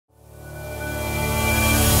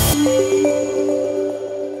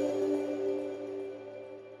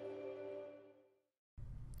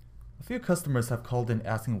few customers have called in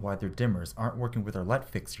asking why their dimmers aren't working with our light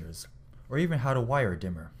fixtures, or even how to wire a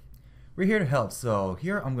dimmer. We're here to help, so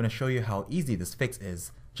here I'm going to show you how easy this fix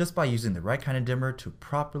is just by using the right kind of dimmer to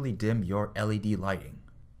properly dim your LED lighting.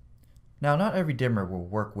 Now, not every dimmer will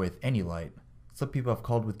work with any light. Some people have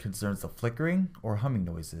called with concerns of flickering or humming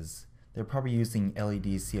noises. They're probably using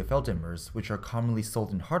LED CFL dimmers, which are commonly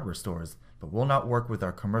sold in hardware stores, but will not work with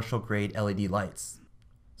our commercial grade LED lights.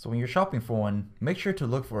 So when you're shopping for one, make sure to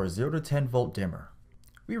look for a 0 to 10 volt dimmer.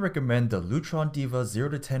 We recommend the Lutron Diva 0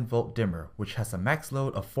 to 10 volt dimmer, which has a max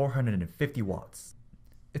load of 450 watts.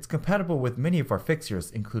 It's compatible with many of our fixtures,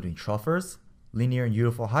 including truffers, linear and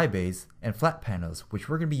uniform high bays, and flat panels, which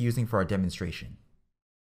we're going to be using for our demonstration.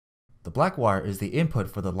 The black wire is the input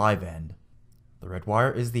for the live end. The red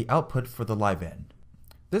wire is the output for the live end.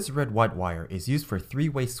 This red-white wire is used for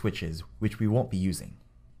three-way switches, which we won't be using.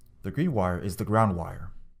 The green wire is the ground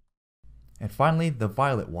wire. And finally, the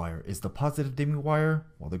violet wire is the positive dimming wire,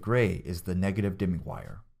 while the gray is the negative dimming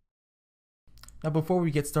wire. Now before we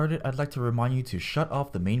get started, I'd like to remind you to shut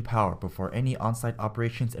off the main power before any on-site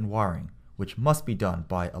operations and wiring, which must be done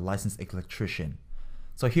by a licensed electrician.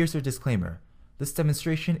 So here's your disclaimer. This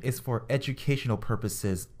demonstration is for educational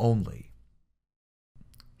purposes only.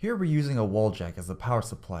 Here we're using a wall jack as a power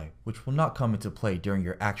supply, which will not come into play during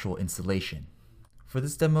your actual installation. For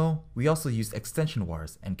this demo, we also used extension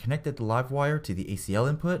wires and connected the live wire to the ACL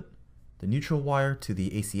input, the neutral wire to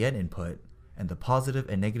the ACN input, and the positive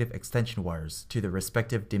and negative extension wires to the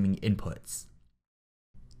respective dimming inputs.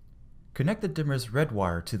 Connect the dimmer's red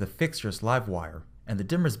wire to the fixture's live wire and the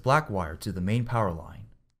dimmer's black wire to the main power line.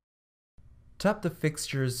 Tap the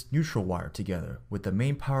fixture's neutral wire together with the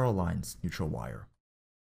main power line's neutral wire.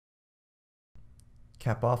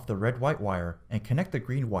 Cap off the red-white wire and connect the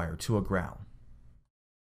green wire to a ground.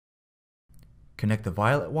 Connect the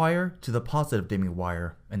violet wire to the positive dimming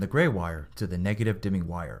wire and the gray wire to the negative dimming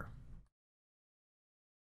wire.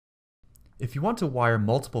 If you want to wire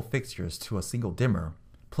multiple fixtures to a single dimmer,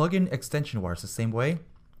 plug in extension wires the same way,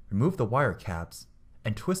 remove the wire caps,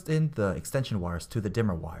 and twist in the extension wires to the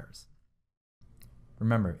dimmer wires.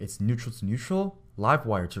 Remember, it's neutral to neutral, live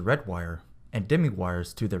wire to red wire, and dimming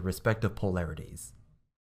wires to their respective polarities.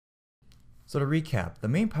 So to recap, the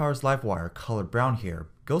main power's live wire, colored brown here,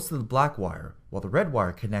 goes to the black wire, while the red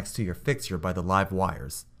wire connects to your fixture by the live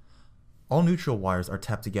wires. All neutral wires are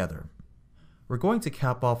tapped together. We're going to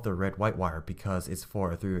cap off the red-white wire because it's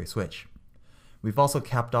for a three-way switch. We've also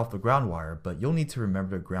capped off the ground wire, but you'll need to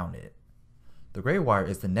remember to ground it. The gray wire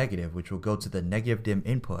is the negative, which will go to the negative dim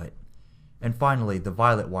input. And finally, the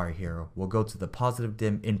violet wire here will go to the positive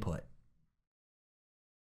dim input.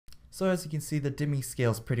 So as you can see, the dimming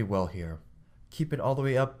scales pretty well here. Keep it all the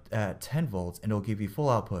way up at 10 volts and it'll give you full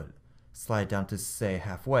output. Slide down to say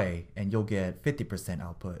halfway and you'll get 50%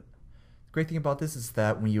 output. The great thing about this is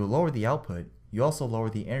that when you lower the output, you also lower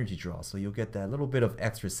the energy draw, so you'll get that little bit of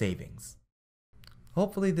extra savings.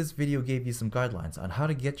 Hopefully this video gave you some guidelines on how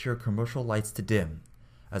to get your commercial lights to dim.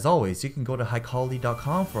 As always, you can go to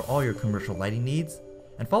hykolity.com for all your commercial lighting needs,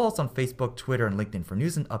 and follow us on Facebook, Twitter, and LinkedIn for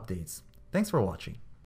news and updates. Thanks for watching.